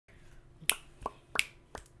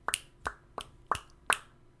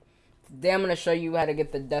Today I'm going to show you how to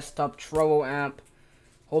get the desktop Trovo app.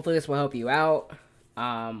 Hopefully this will help you out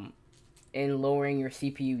in lowering your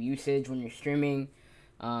CPU usage when you're streaming.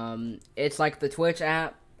 It's like the Twitch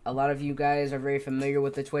app. A lot of you guys are very familiar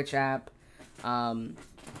with the Twitch app.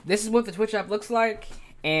 This is what the Twitch app looks like,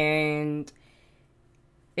 and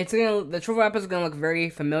the Trovo app is gonna look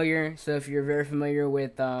very familiar. So if you're very familiar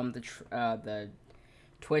with the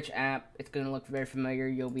Twitch app, it's gonna look very familiar.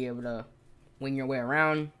 You'll be able to wing your way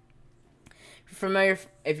around.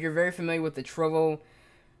 If you're very familiar with the Trovo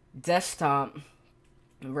desktop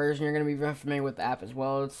version, you're gonna be very familiar with the app as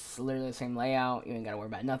well. It's literally the same layout. You ain't gotta worry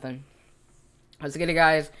about nothing. Let's get it,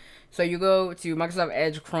 guys. So you go to Microsoft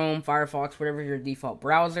Edge, Chrome, Firefox, whatever your default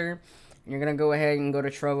browser, and you're gonna go ahead and go to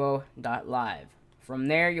trovo.live. From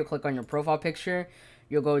there, you'll click on your profile picture.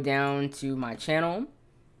 You'll go down to my channel.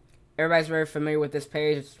 Everybody's very familiar with this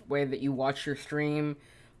page. It's the way that you watch your stream,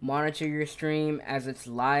 monitor your stream as it's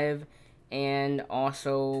live, and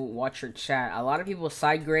also watch your chat. A lot of people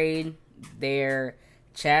side grade their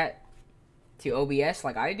chat to OBS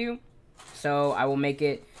like I do. So I will make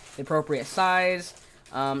it the appropriate size,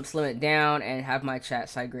 slim it down, and have my chat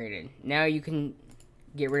side graded. Now you can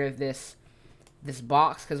get rid of this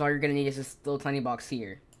box, because all you're going to need is this little tiny box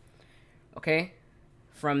here. Okay?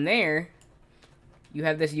 From there, you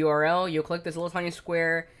have this URL. You'll click this little tiny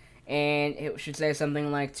square, and it should say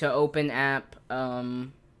something like to open app,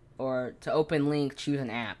 or to open link, choose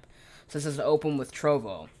an app. So this is open with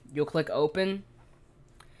Trovo. You'll click open,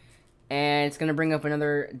 and it's going to bring up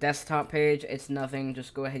another desktop page. It's nothing.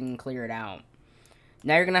 Just go ahead and clear it out.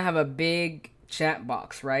 Now you're going to have a big chat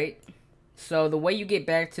box, right? So the way you get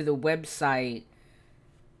back to the website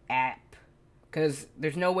app, because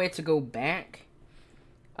there's no way to go back,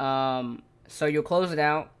 so you'll close it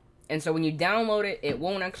out. And so when you download it, it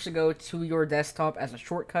won't actually go to your desktop as a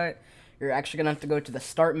shortcut. You're actually going to have to go to the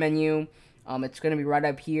start menu. It's going to be right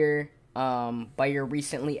up here by your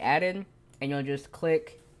recently added, and you'll just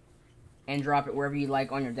click and drop it wherever you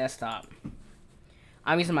like on your desktop.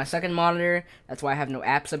 I'm using my second monitor, that's why I have no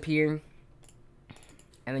apps up here.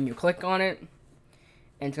 And then you click on it,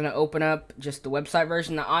 and it's going to open up just the website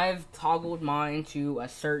version. Now, I've toggled mine to a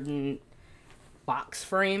certain box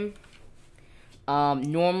frame.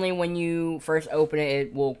 Normally, when you first open it,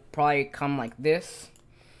 it will probably come like this.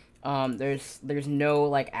 There's no,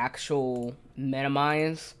 like, actual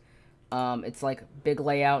minimize. It's like big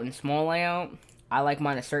layout and small layout. I like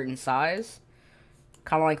mine a certain size,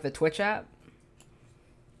 kind of like the Twitch app.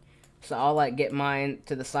 So I'll like get mine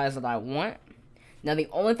to the size that I want. Now the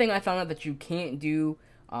only thing I found out that you can't do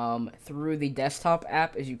through the desktop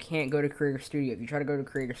app is you can't go to Creator Studio. If you try to go to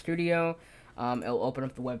Creator Studio, it'll open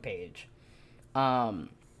up the web page. But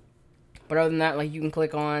other than that, like, you can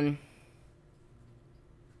click on,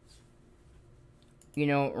 you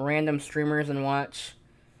know, random streamers and watch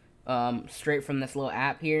straight from this little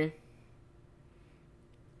app here.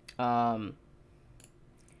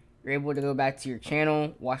 You're able to go back to your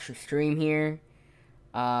channel, watch your stream here.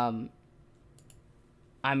 I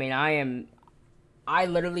mean, I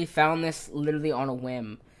literally found this literally on a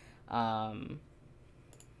whim.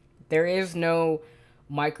 There is no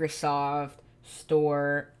Microsoft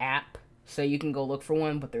Store app, so you can go look for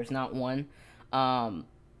one, but there's not one.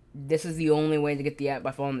 This is the only way to get the app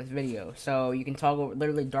by following this video. So you can toggle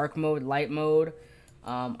literally dark mode, light mode.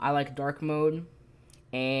 I like dark mode.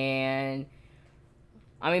 And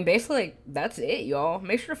I mean, basically, that's it, y'all.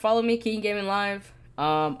 Make sure to follow me, keatongaminglive.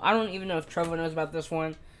 I don't even know if Trovo knows about this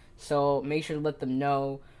one, so make sure to let them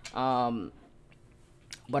know.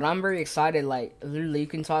 But I'm very excited. Like, literally, you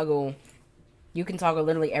can toggle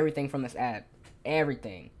literally everything from this app.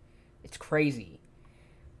 Everything. It's crazy.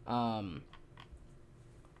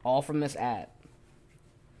 All from this app.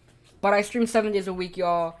 But I stream 7 days a week,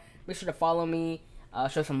 y'all. Make sure to follow me.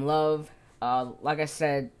 Show some love. Like I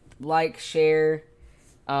said, like, share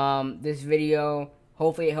this video.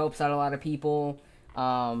 Hopefully it helps out a lot of people.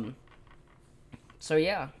 So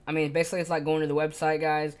yeah, I mean, basically it's like going to the website,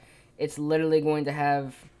 guys. It's literally going to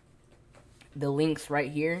have the links right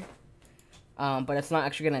here, but it's not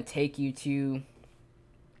actually going to take you to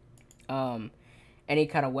any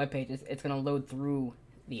kind of web page. It's going to load through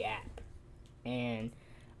the app, and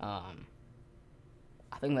I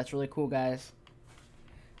think that's really cool, guys.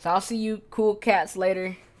 So I'll see you cool cats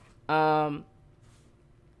later. And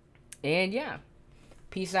yeah,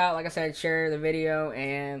 peace out. Like I said, share the video,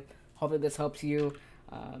 and hopefully this helps you.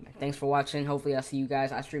 Thanks for watching. Hopefully I'll see you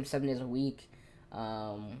guys. I stream 7 days a week.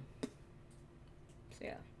 So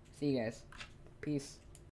yeah, see you guys. Peace.